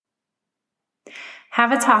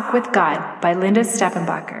Have a Talk with God by Linda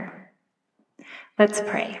Steppenbacher. Let's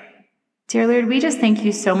pray. Dear Lord, we just thank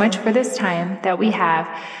you so much for this time that we have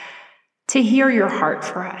to hear your heart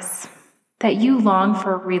for us, that you long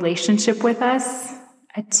for a relationship with us,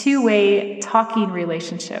 a two-way talking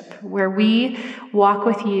relationship where we walk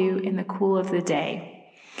with you in the cool of the day.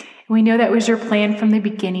 We know that was your plan from the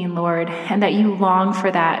beginning, Lord, and that you long for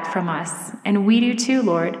that from us. And we do too,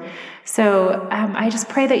 Lord. So I just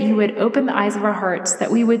pray that you would open the eyes of our hearts,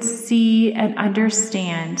 that we would see and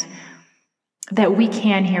understand that we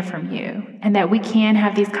can hear from you and that we can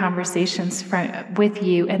have these conversations with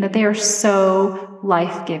you and that they are so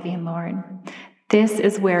life-giving, Lord. This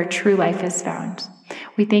is where true life is found.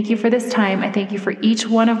 We thank you for this time. I thank you for each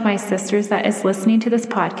one of my sisters that is listening to this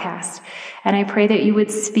podcast. And I pray that you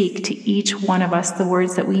would speak to each one of us the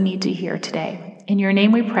words that we need to hear today. In your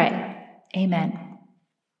name we pray. Amen.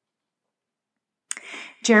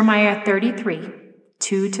 Jeremiah 33,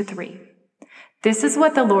 2-3. This is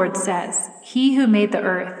what the Lord says. He who made the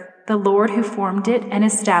earth, the Lord who formed it and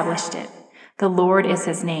established it, the Lord is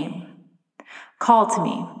his name. Call to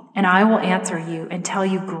me, and I will answer you and tell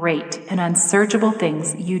you great and unsearchable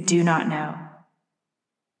things you do not know.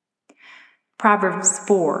 Proverbs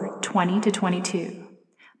 4, 20-22.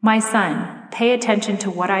 My son, pay attention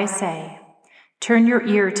to what I say. Turn your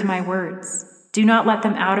ear to my words. Do not let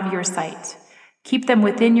them out of your sight. Keep them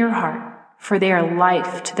within your heart, for they are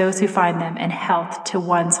life to those who find them and health to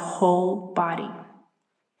one's whole body.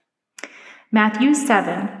 Matthew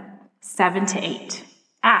 7, 7-8.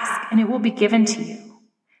 Ask, and it will be given to you.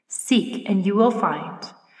 Seek, and you will find.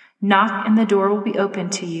 Knock, and the door will be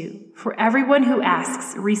opened to you. For everyone who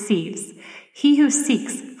asks receives. He who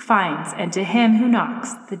seeks finds, and to him who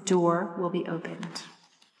knocks, the door will be opened.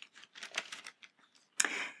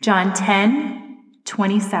 John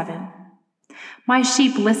 10:27. My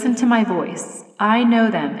sheep listen to my voice. I know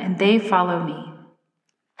them, and they follow me.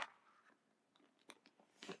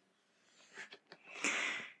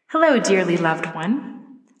 Hello, dearly loved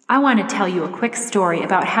one. I want to tell you a quick story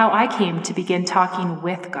about how I came to begin talking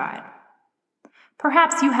with God.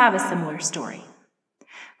 Perhaps you have a similar story.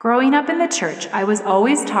 Growing up in the church, I was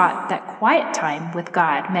always taught that quiet time with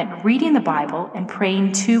God meant reading the Bible and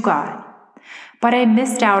praying to God. But I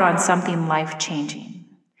missed out on something life-changing.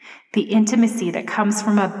 The intimacy that comes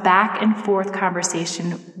from a back and forth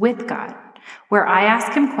conversation with God, where I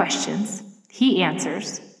ask him questions, he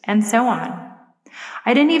answers, and so on.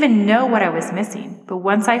 I didn't even know what I was missing, but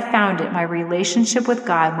once I found it, my relationship with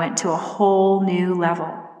God went to a whole new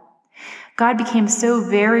level. God became so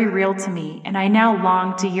very real to me, and I now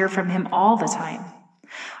long to hear from him all the time.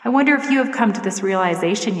 I wonder if you have come to this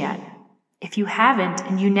realization yet. If you haven't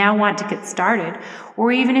and you now want to get started,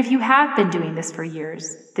 or even if you have been doing this for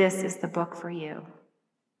years, this is the book for you.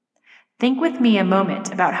 Think with me a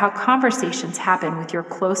moment about how conversations happen with your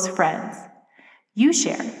close friends. You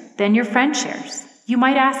share, then your friend shares. You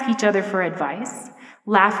might ask each other for advice,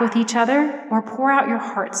 laugh with each other, or pour out your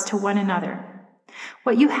hearts to one another.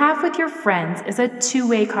 What you have with your friends is a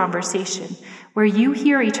two-way conversation where you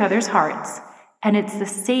hear each other's hearts, and it's the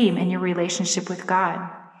same in your relationship with God.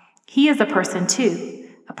 He is a person too,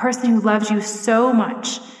 a person who loves you so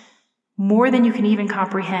much, more than you can even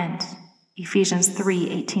comprehend. Ephesians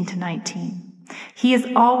 3:18-19. He is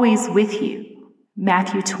always with you.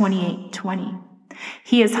 Matthew 28:20.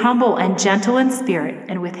 He is humble and gentle in spirit,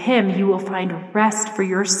 and with him you will find rest for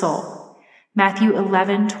your soul. Matthew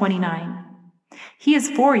 11:29. He is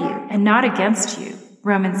for you and not against you.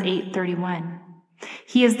 Romans 8:31.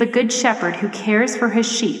 He is the good shepherd who cares for his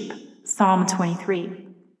sheep. Psalm 23.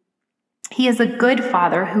 He is a good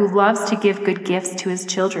father who loves to give good gifts to his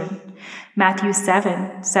children. Matthew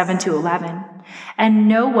 7:7-11. And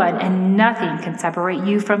no one and nothing can separate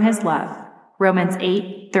you from his love. Romans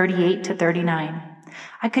 8:38-39.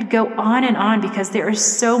 I could go on and on because there is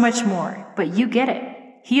so much more, but you get it.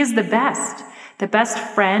 He is the best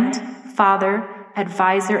friend, father,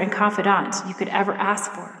 advisor, and confidant you could ever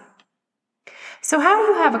ask for. So how do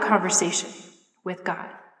you have a conversation with God?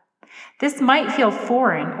 This might feel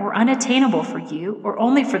foreign or unattainable for you or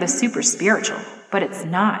only for the super spiritual, but it's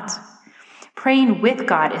not. Praying with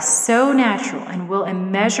God is so natural and will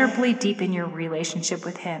immeasurably deepen your relationship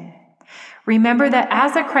with him. Remember that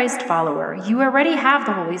as a Christ follower, you already have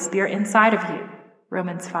the Holy Spirit inside of you.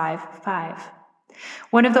 Romans 5:5.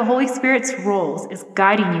 One of the Holy Spirit's roles is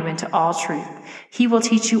guiding you into all truth. He will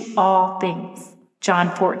teach you all things. John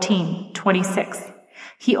 14:26.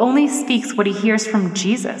 He only speaks what he hears from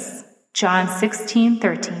Jesus. John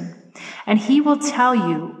 16:13. And he will tell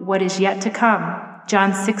you what is yet to come.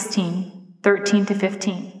 John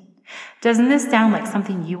 16:13-15. Doesn't this sound like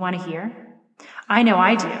something you want to hear? I know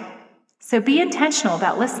I do. So be intentional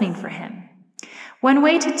about listening for him. One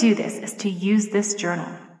way to do this is to use this journal.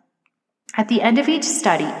 At the end of each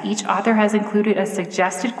study, each author has included a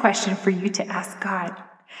suggested question for you to ask God.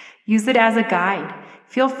 Use it as a guide.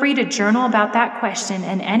 Feel free to journal about that question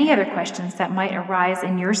and any other questions that might arise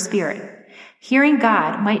in your spirit. Hearing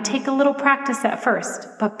God might take a little practice at first,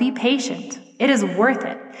 but be patient. It is worth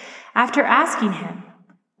it. After asking him,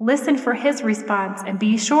 listen for his response and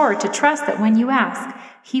be sure to trust that when you ask,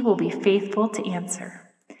 he will be faithful to answer.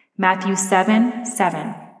 Matthew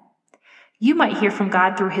 7:7. You might hear from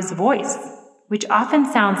God through his voice, which often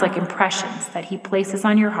sounds like impressions that he places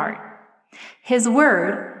on your heart, his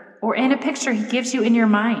word, or in a picture he gives you in your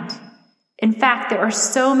mind. In fact, there are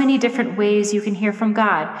so many different ways you can hear from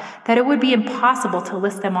God that it would be impossible to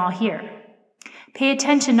list them all here. Pay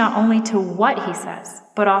attention not only to what he says,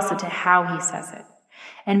 but also to how he says it.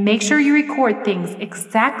 And make sure you record things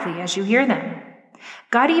exactly as you hear them.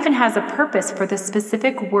 God even has a purpose for the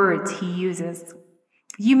specific words he uses.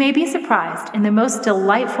 You may be surprised in the most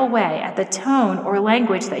delightful way at the tone or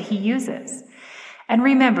language that he uses. And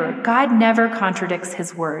remember, God never contradicts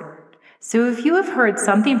his word. So if you have heard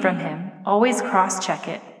something from him, always cross-check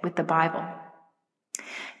it with the Bible.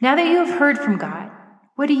 Now that you have heard from God,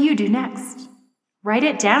 what do you do next? Write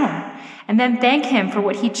it down and then thank him for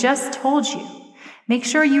what he just told you. Make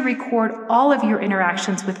sure you record all of your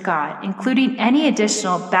interactions with God, including any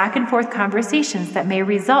additional back and forth conversations that may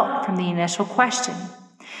result from the initial question.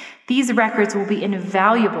 These records will be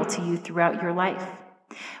invaluable to you throughout your life.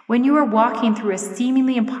 When you are walking through a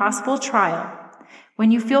seemingly impossible trial,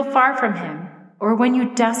 when you feel far from him, or when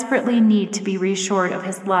you desperately need to be reassured of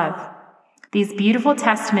his love, these beautiful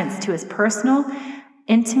testaments to his personal,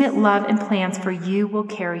 intimate love and plans for you will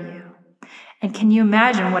carry you. And can you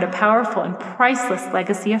imagine what a powerful and priceless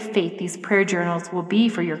legacy of faith these prayer journals will be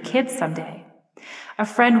for your kids someday? A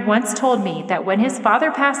friend once told me that when his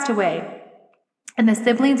father passed away and the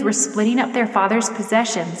siblings were splitting up their father's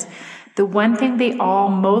possessions, the one thing they all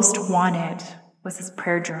most wanted was his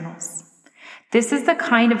prayer journals. This is the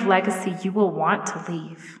kind of legacy you will want to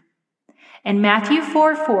leave. In Matthew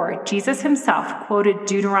 4:4, Jesus himself quoted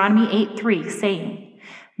Deuteronomy 8:3, saying,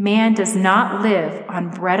 "Man does not live on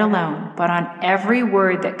bread alone, but on every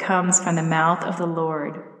word that comes from the mouth of the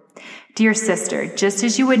Lord." Dear sister, just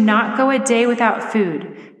as you would not go a day without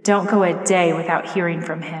food, don't go a day without hearing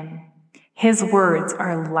from him. His words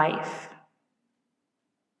are life.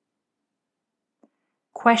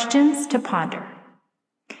 Questions to ponder.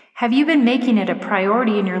 Have you been making it a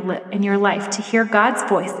priority in your life to hear God's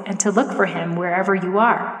voice and to look for him wherever you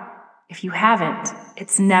are? If you haven't,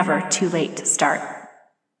 it's never too late to start.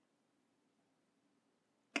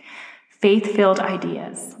 Faith-filled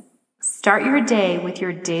ideas. Start your day with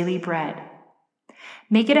your daily bread.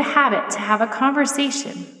 Make it a habit to have a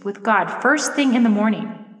conversation with God first thing in the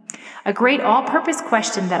morning. A great all-purpose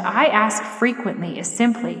question that I ask frequently is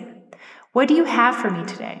simply, "What do you have for me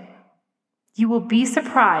today?" You will be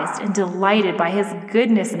surprised and delighted by his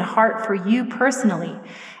goodness and heart for you personally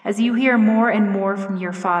as you hear more and more from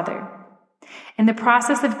your Father. In the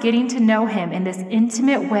process of getting to know him in this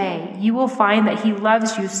intimate way, you will find that he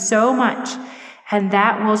loves you so much, and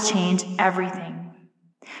that will change everything.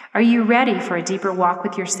 Are you ready for a deeper walk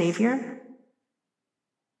with your Savior?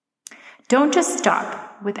 Don't just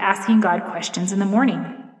stop with asking God questions in the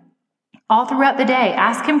morning. All throughout the day,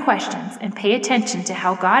 ask him questions and pay attention to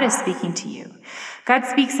how God is speaking to you. God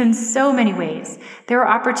speaks in so many ways. There are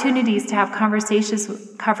opportunities to have conversations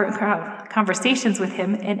with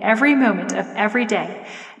him in every moment of every day,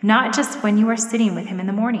 not just when you are sitting with him in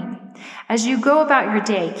the morning. As you go about your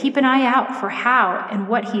day, keep an eye out for how and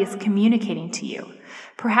what he is communicating to you.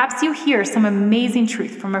 Perhaps you hear some amazing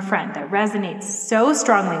truth from a friend that resonates so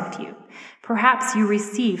strongly with you. Perhaps you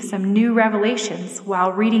receive some new revelations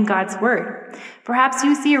while reading God's word. Perhaps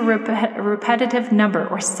you see a repetitive number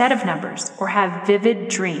or set of numbers or have vivid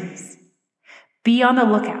dreams. Be on the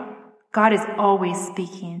lookout. God is always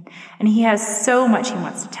speaking, and he has so much he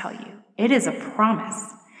wants to tell you. It is a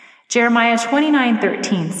promise. Jeremiah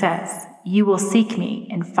 29:13 says, "You will seek me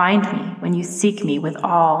and find me when you seek me with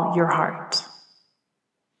all your heart."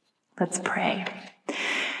 Let's pray.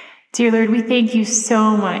 Dear Lord, we thank you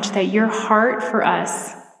so much that your heart for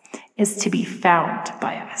us is to be found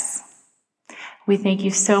by us. We thank you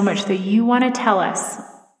so much that you want to tell us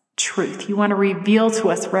truth. You want to reveal to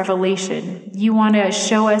us revelation. You want to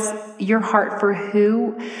show us your heart for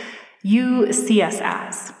who you see us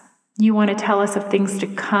as. You want to tell us of things to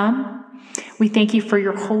come. We thank you for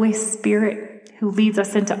your Holy Spirit who leads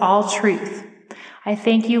us into all truth. I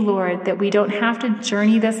thank you, Lord, that we don't have to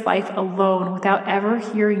journey this life alone without ever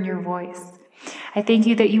hearing your voice. I thank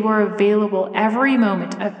you that you are available every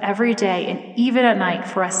moment of every day and even at night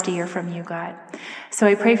for us to hear from you, God. So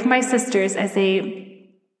I pray for my sisters as they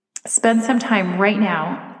spend some time right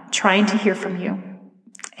now trying to hear from you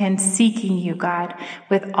and seeking you, God,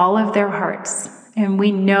 with all of their hearts. And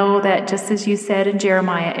we know that just as you said in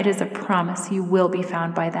Jeremiah, it is a promise you will be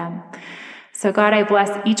found by them. So God, I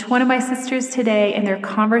bless each one of my sisters today and their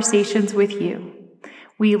conversations with you.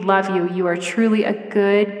 We love you. You are truly a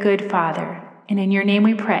good, good Father. And in your name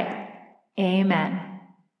we pray. Amen.